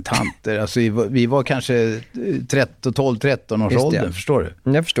 Nej, men tanter. Alltså, vi var kanske 12-13 års åldern, förstår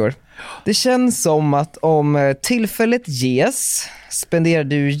du? Jag förstår. Det känns som att om tillfället ges spenderar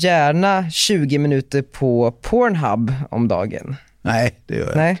du gärna 20 minuter på Pornhub om dagen. Nej, det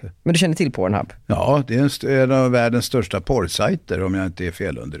gör jag inte. Men du känner till Pornhub? Ja, det är en av världens största porrsajter om jag inte är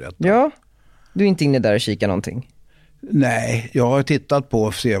felunderrättad. Ja, du är inte inne där och kikar någonting? Nej, jag har tittat på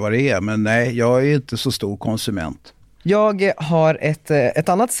och se vad det är, men nej, jag är inte så stor konsument. Jag har ett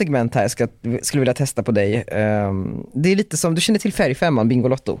annat segment här jag skulle vilja testa på dig. Det är lite som, du känner till Färgfemman,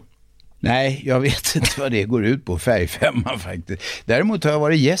 Bingolotto? Nej, jag vet inte vad det går ut på, Färgfemman faktiskt. Däremot har jag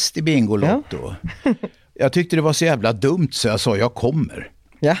varit gäst i Bingolotto. Ja. Jag tyckte det var så jävla dumt så jag sa jag kommer.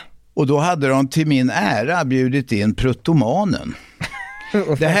 Ja. Och då hade de till min ära bjudit in Pruttomanen.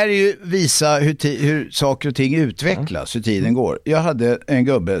 Det här är ju visa hur saker och ting utvecklas, hur tiden går. Jag hade en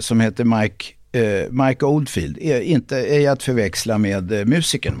gubbe som heter Mike Oldfield. Inte är att förväxla med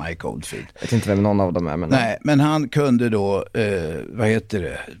musikern Mike Oldfield. Jag vet inte vem någon av dem är. Nej, men han kunde då,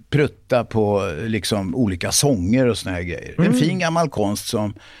 prutta på liksom olika sånger och såna här grejer. En fin gammal konst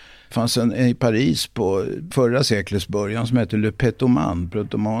som fanns i Paris på förra seklets början som heter Le Petoman,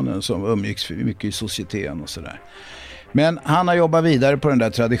 Pruttomanen, som umgicks mycket i societeten och sådär. Men han har jobbat vidare på den där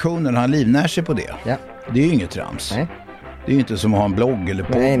traditionen och han livnär sig på det. Ja. Det är ju inget trams. Nej. Det är ju inte som att ha en blogg eller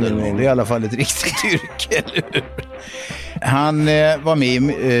podd nej. Det är i alla fall ett riktigt yrke, eller hur? Han var med i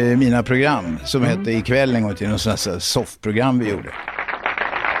mina program som hette Ikväll en gång till, något sånt här softprogram vi gjorde.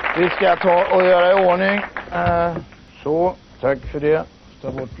 Vi ska ta och göra i ordning. Så, tack för det.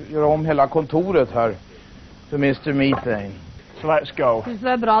 Göra om hela kontoret här för Mr. Methane. So let's go. Syns du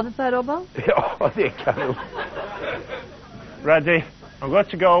det är bra det här, Robban? Ja, det kan du. Ready? I'm going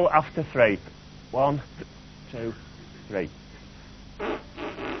to go after 3. 1, 2, 3.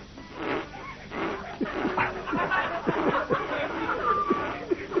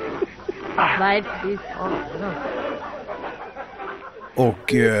 Life is on.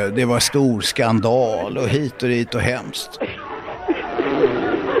 Och det var stor skandal och hit och dit och hemskt.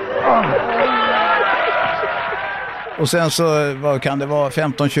 Och sen så, vad kan det vara,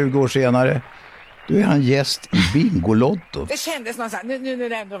 15-20 år senare, då är han gäst i Bingolotto. Det kändes någonstans, nu när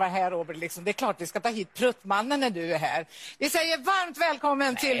det ändå var här, Robert, liksom, det är klart vi ska ta hit Pruttmannen när du är här. Vi säger varmt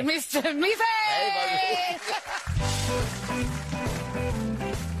välkommen till Mr. Misse!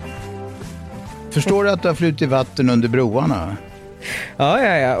 Förstår du att du har flutit vatten under broarna?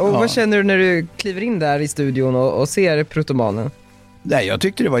 Ja. Och vad känner du när du kliver in där i studion och ser Pruttomanen? Nej, jag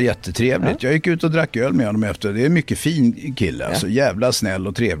tyckte det var jättetrevligt. Jag gick ut och drack öl med honom efter. Det är en mycket fin kille, alltså jävla snäll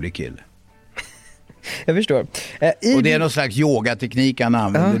och trevlig kille. Jag förstår. Och det är någon slags yogateknik han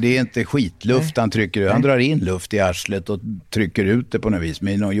använder. Det är inte skitluft han trycker ut. Han drar in luft i arslet och trycker ut det på något vis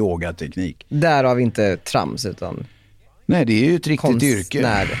med någon yogateknik. Därav inte trams utan... Nej, det är ju ett riktigt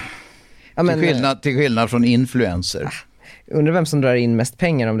yrke. Ja, men, till skillnad från influencer. Undrar vem som drar in mest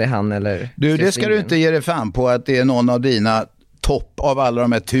pengar, om det är han eller... Du, det ska du inte ge dig fan på att det är någon av dina topp av alla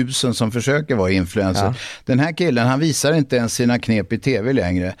de här 1000 som försöker vara influencer. Ja. Den här killen, han visar inte ens sina knep i tv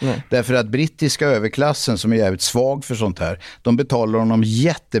längre. Nej. Därför att brittiska överklassen, som är jävligt svag för sånt här, de betalar honom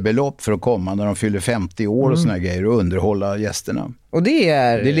jättebelopp för att komma när de fyller 50 år och såna här grejer och underhålla gästerna. Och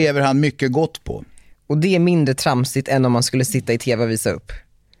det lever han mycket gott på. Och det är mindre tramsigt än om man skulle sitta i tv och visa upp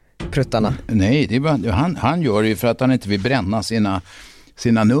pruttarna. Nej, det är bara, han gör det ju för att han inte vill bränna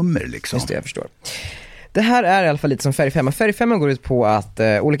sina nummer liksom. Just det, jag förstår. Det här är i alla fall lite som Färgfemma. Färgfemma går ut på att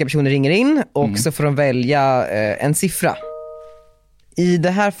olika personer ringer in och så får de välja en siffra. I det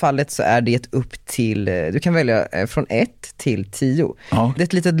här fallet så är det upp till, du kan välja från 1 till 10. Ja. Det är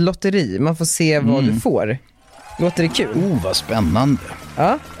ett litet lotteri, man får se vad du får. Låter det kul? Vad spännande.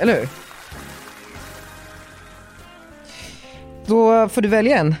 Ja, eller hur? Då får du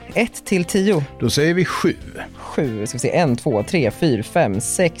välja en, 1 till 10. Då säger vi 7. 7, ska vi se, 1, 2, 3, 4, 5,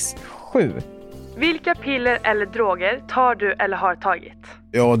 6, 7. Vilka piller eller droger tar du eller har tagit?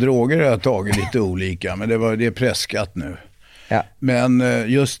 Ja, droger har jag tagit lite olika, men det är presskat nu. Ja. Men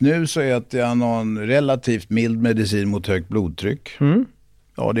just nu så äter jag någon relativt mild medicin mot högt blodtryck.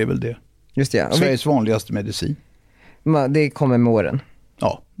 Ja, det är väl det. Just det. Sveriges vanligaste medicin. Det kommer med åren.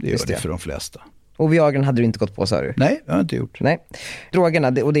 Ja, det gör det för de flesta. Och Viagran hade du inte gått på, sa du? Nej, jag har inte gjort. Nej. Drogerna,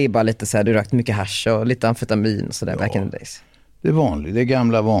 och det är bara lite så här, du rökt mycket hasch och lite amfetamin och sådär back in the days. Det är vanligt, det är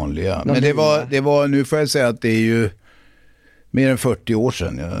gamla vanliga. Men det var, nu får jag säga att det är ju mer än 40 år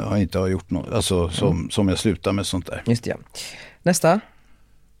sedan jag inte har gjort något, alltså som jag slutar med sånt där. Just det, ja. Nästa?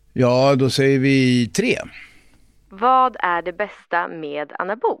 Ja, då säger vi 3. Vad är det bästa med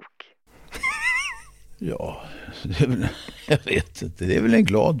Anna Bok? Ja, jag vet inte, det är väl en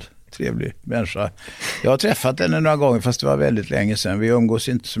glad, trevlig människa. Jag har träffat henne några gånger, fast det var väldigt länge sedan. Vi umgås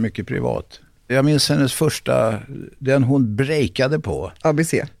inte så mycket privat. Jag minns hennes första, den hon breakade på.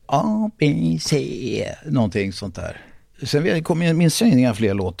 ABC. ABC, någonting sånt där. Sen minns jag inga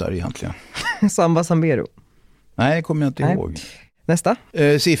fler låtar egentligen. Samba Sambero. Nej, det kommer jag inte ihåg. Nästa?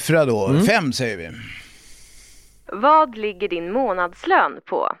 Siffra då, 5 säger vi. Vad ligger din månadslön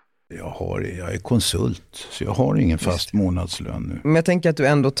på? Jag är konsult, så jag har ingen fast månadslön nu. Men jag tänker att du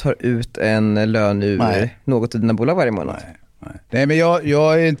ändå tar ut en lön ur något av dina bolag varje månad. Nej, men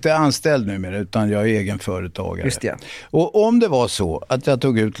jag är inte anställd numera, utan jag är egen företagare. Just det. Och om det var så att jag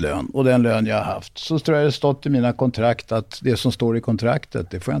tog ut lön och den lön jag har haft, så tror jag det stått i mina kontrakt att det som står i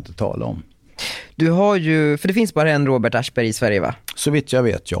kontraktet, det får jag inte tala om. Du har ju, för det finns bara en Robert Aschberg i Sverige, va? Så vitt jag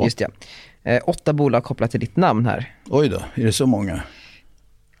vet, ja. Just det. 8 bolag kopplat till ditt namn här. Oj då, är det så många?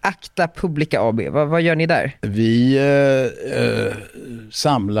 Akta Publica AB, vad gör ni där? Vi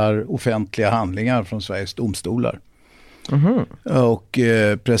samlar offentliga handlingar från Sveriges domstolar. Och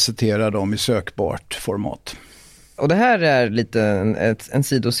presenterar dem i sökbart format. Och det här är lite en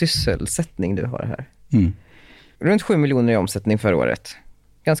sidosysselsättning du har här. Runt 7 miljoner i omsättning förra året.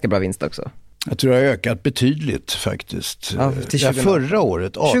 Ganska bra vinst också. Jag tror jag har ökat betydligt faktiskt. Ja, förra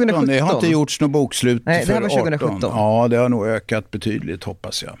året, 18. 2017. Det har inte gjorts något bokslut. Nej, det här var 2017. 2017. Ja, det har nog ökat betydligt,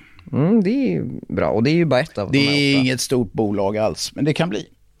 hoppas jag. Det är ju bra, och det är ju bara ett av det de här 8. Det är inget stort bolag alls, men det kan bli.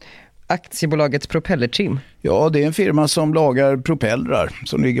 Aktiebolaget Propellertrim. Ja, det är en firma som lagar propellrar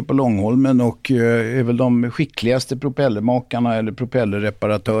som ligger på Långholmen och är väl de skickligaste propellermakarna eller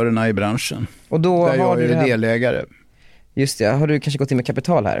propellerreparatörerna i branschen. Och då där har jag är du delägare. Just det, har du kanske gått in med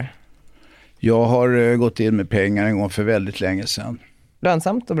kapital här? Jag har gått in med pengar en gång för väldigt länge sedan.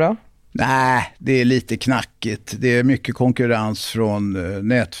 Lönsamt och bra? Nej, det är lite knackigt. Det är mycket konkurrens från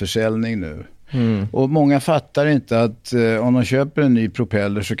nätförsäljning nu. Och många fattar inte att om de köper en ny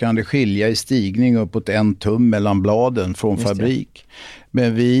propeller så kan det skilja i stigning uppåt 1 tum mellan bladen från fabrik.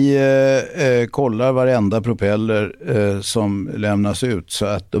 Men vi kollar varenda propeller som lämnas ut så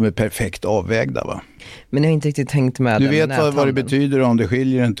att de är perfekt avvägda, va? Men jag har inte riktigt tänkt med. Du vet vad det betyder om det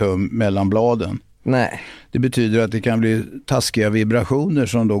skiljer 1 tum mellan bladen? Nej. Det betyder att det kan bli taskiga vibrationer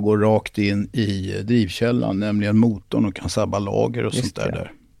som då går rakt in i drivkällan, nämligen motorn, och kan sabba lager och sånt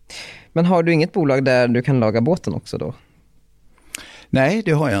där. Men har du inget bolag där du kan laga båten också då? Nej,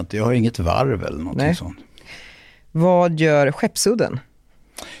 det har jag inte. Jag har inget varv eller någonting sånt. Vad gör Skeppsudden?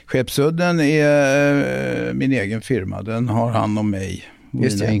 Skeppsudden är min egen firma. Den har hand om mig och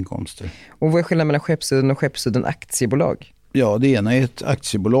mina inkomster. Och vad är skillnaden mellan Skeppsudden och Skeppsudden aktiebolag? Ja, det ena är ett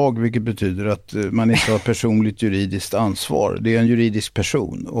aktiebolag, vilket betyder att man inte har personligt juridiskt ansvar. Det är en juridisk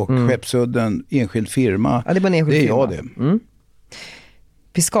person. Och Skeppsudden, enskild firma, ja, det är bara en enskild firma. Jag det.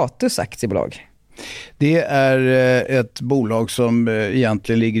 Piscatus aktiebolag? Det är ett bolag som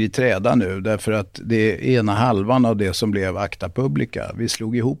egentligen ligger i träda nu, därför att det är ena halvan av det som blev Acta Publica. Vi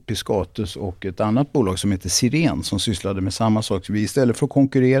slog ihop Piscatus och ett annat bolag som heter Siren som sysslade med samma sak. Så vi istället för att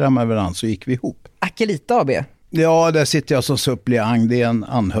konkurrera med varandra så gick vi ihop. Akelita AB? Ja, där sitter jag som suppleant. Det är en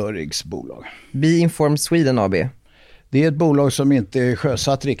anhörigsbolag. Be Informed Sweden AB? Det är ett bolag som inte är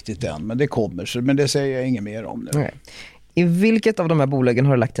sjösatt riktigt än, men det kommer. Men det säger jag inget mer om nu. Okay. I vilket av de här bolagen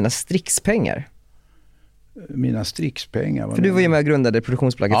har du lagt dina Strix-pengar? Mina Strix-pengar? För du var ju med och grundade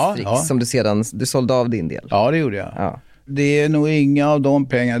produktionsbolaget Strix som du sålde av din del. Ja, det gjorde jag. Ja. Det är nog inga av de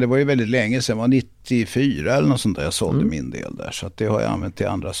pengarna. Det var ju väldigt länge sedan, det var 94 eller något sånt där jag sålde min del där. Så att det har jag använt till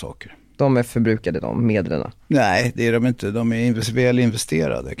andra saker. De är förbrukade, de medlen? Nej, det är de inte. De är väl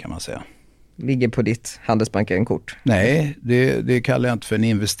investerade, kan man säga. Ligger på ditt Handelsbanken-kort? Nej, det kallar jag inte för en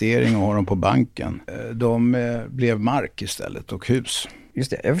investering och har dem på banken. De blev mark istället och hus.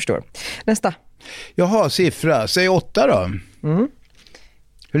 Just det, jag förstår. Nästa. Jaha, siffra. Säg 8 då.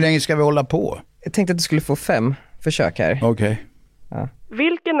 Hur länge ska vi hålla på? Jag tänkte att du skulle få 5 försök här. Okej. Ja.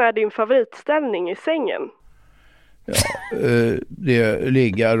 Vilken är din favoritställning i sängen? Ja, det är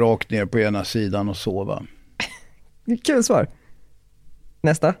ligga rakt ner på ena sidan och sova. Kul svar.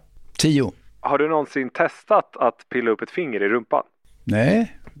 Nästa. 10. Har du någonsin testat att pilla upp ett finger i rumpan?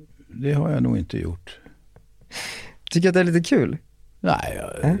 Nej, det har jag nog inte gjort. Tycker att det är lite kul? Nej,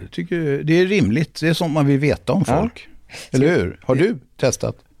 jag tycker det är rimligt. Det är sånt man vill veta om folk. Eller hur? Har du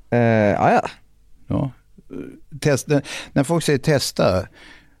testat? Ja. När folk säger testa,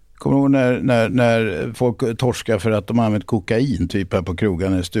 kommer du ihåg när folk torskar för att de har använt kokain typ här på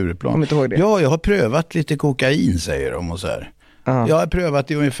krogarna i Stureplan? Ja, jag har prövat lite kokain, säger de och så här. Jag har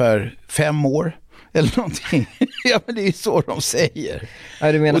prövat i ungefär 5 år eller någonting. Ja, men det är så de säger.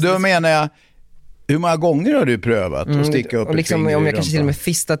 Och då menar jag, hur många gånger har du prövat att sticka upp och liksom, ett finger om jag kanske till och med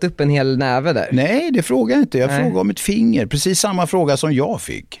fistat upp en hel näve där? Nej, det frågar jag inte. Jag frågar om ett finger. Precis samma fråga som jag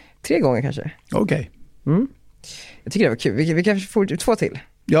fick. 3 gånger kanske. Okej. Jag tycker det var kul. Vi kanske får 2 till.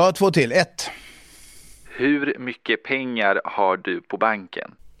 Ja, 2 till. 1. Hur mycket pengar har du på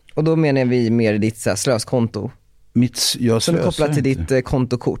banken? Och då menar vi mer ditt så här, slöskonto. Som är kopplat till ditt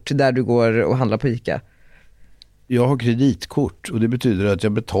kontokort där du går och handlar på ICA. Jag har kreditkort och det betyder att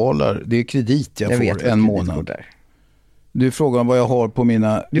jag betalar, det är kredit jag får en månad. Du frågar vad jag har på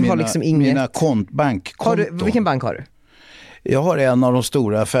mina bankkonton. Vilken bank har du? Jag har en av de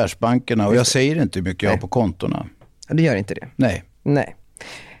stora affärsbankerna och jag säger inte hur mycket jag har på kontona. Ja, du gör inte det? Nej.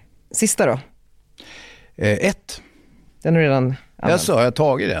 Sista då? 1. Den har redan använt. Jag har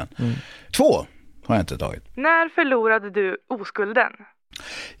tagit den. 2 har jag inte tagit. När förlorade du oskulden?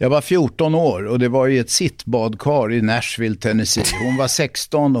 Jag var 14 år och det var i ett sittbadkar i Nashville, Tennessee. Hon var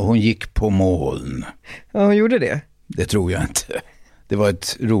 16 och hon gick på moln. Ja, hon gjorde det? Det tror jag inte. Det var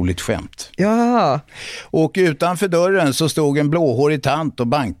ett roligt skämt. Ja. Och utanför dörren så stod en blåhårig tant och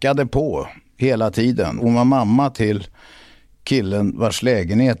bankade på hela tiden. Hon var mamma till killen vars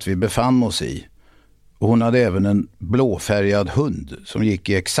lägenhet vi befann oss i. Och hon hade även en blåfärgad hund som gick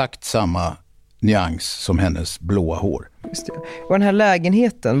i exakt samma nyans som hennes blåa hår. Just det. Och den här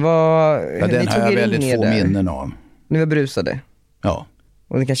lägenheten, den har jag väldigt få minnen av. Ni var brusade? Ja.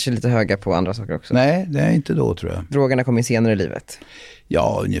 Och ni kanske är lite höga på andra saker också? Nej, det är inte då, tror jag. Drogerna kom in senare i livet?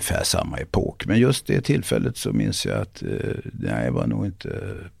 Ja, ungefär samma epok. Men just det tillfället så minns jag att jag var nog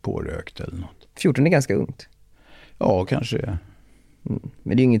inte pårökt eller något. 14 är ganska ungt. Ja, kanske.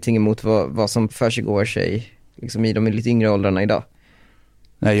 Men det är ingenting emot vad som försiggår sig liksom i de lite yngre åldrarna idag.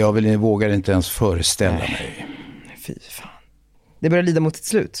 Nej, vågar inte ens föreställa mig. Fy fan. Det börjar lida mot ett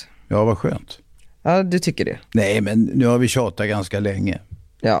slut. Ja, vad skönt. Ja, du tycker det? Nej, men nu har vi tjatat ganska länge.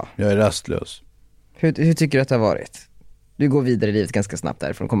 Ja. Jag är rastlös. Hur tycker du att det har varit? Du går vidare i livet ganska snabbt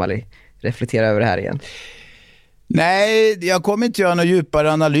därifrån. Kommer aldrig reflektera över det här igen. Nej, jag kommer inte göra någon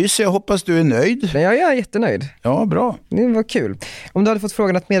djupare analys. Jag hoppas du är nöjd. Men jag är jättenöjd. Ja, bra. Det var kul. Om du hade fått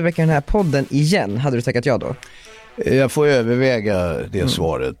frågan att medverka i den här podden igen, hade du tackat ja då? Jag får överväga det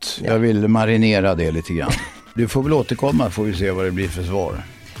svaret. Jag vill marinera det lite grann. Du får väl återkomma, får vi se vad det blir för svar.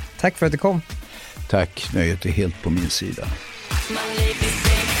 Tack för att du kom. Tack, nöjet är helt på min sida.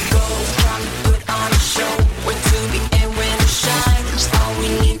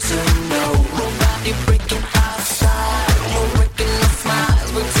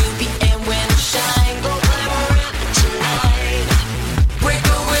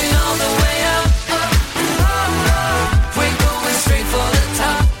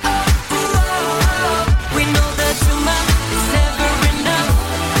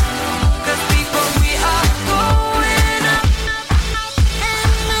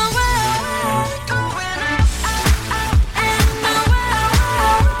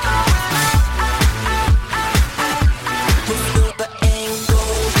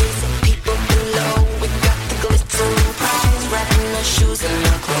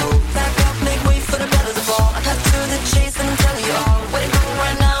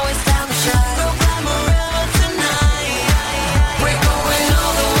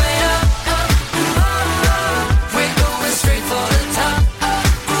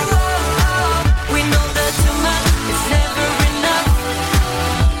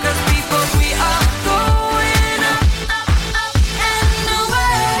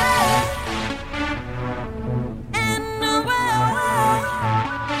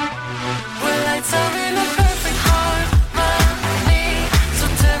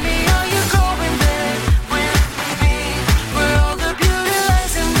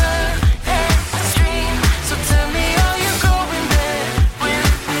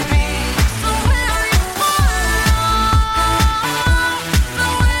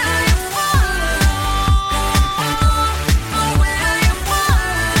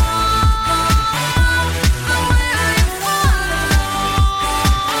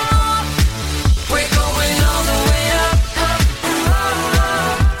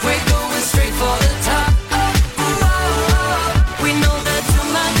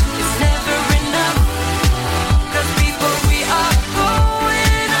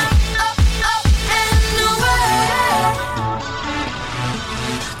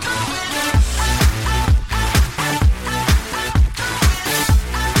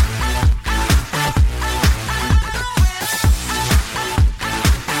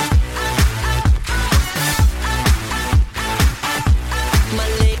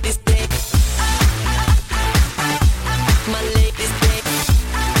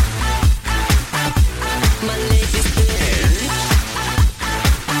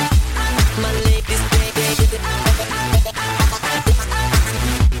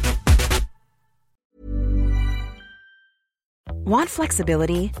 Want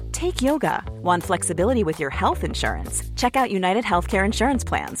flexibility? Take yoga. Want flexibility with your health insurance? Check out United Healthcare Insurance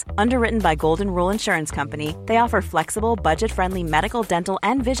Plans. Underwritten by Golden Rule Insurance Company, they offer flexible, budget-friendly medical, dental,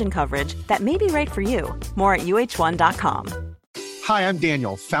 and vision coverage that may be right for you. More at uh1.com. Hi, I'm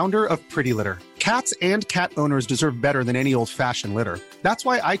Daniel, founder of Pretty Litter. Cats and cat owners deserve better than any old-fashioned litter. That's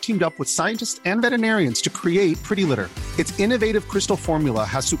why I teamed up with scientists and veterinarians to create Pretty Litter. Its innovative crystal formula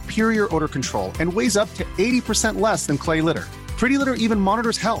has superior odor control and weighs up to 80% less than clay litter. Pretty Litter even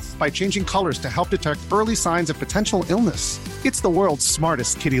monitors health by changing colors to help detect early signs of potential illness. It's the world's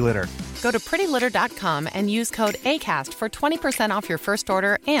smartest kitty litter. Go to prettylitter.com and use code ACAST for 20% off your first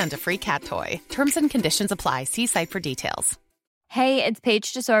order and a free cat toy. Terms and conditions apply. See site for details. Hey, it's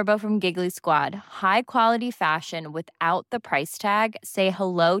Paige DeSorbo from Giggly Squad. High quality fashion without the price tag. Say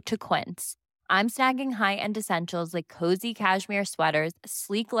hello to Quince. I'm snagging high-end essentials like cozy cashmere sweaters,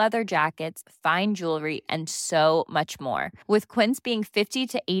 sleek leather jackets, fine jewelry, and so much more. With Quince being 50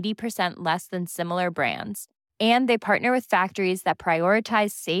 to 80% less than similar brands. And they partner with factories that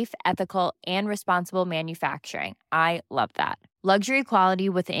prioritize safe, ethical, and responsible manufacturing. I love that. Luxury quality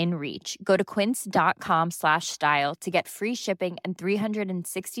within reach. Go to quince.com/style to get free shipping and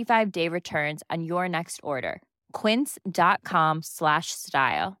 365-day returns on your next order.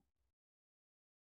 Quince.com/style.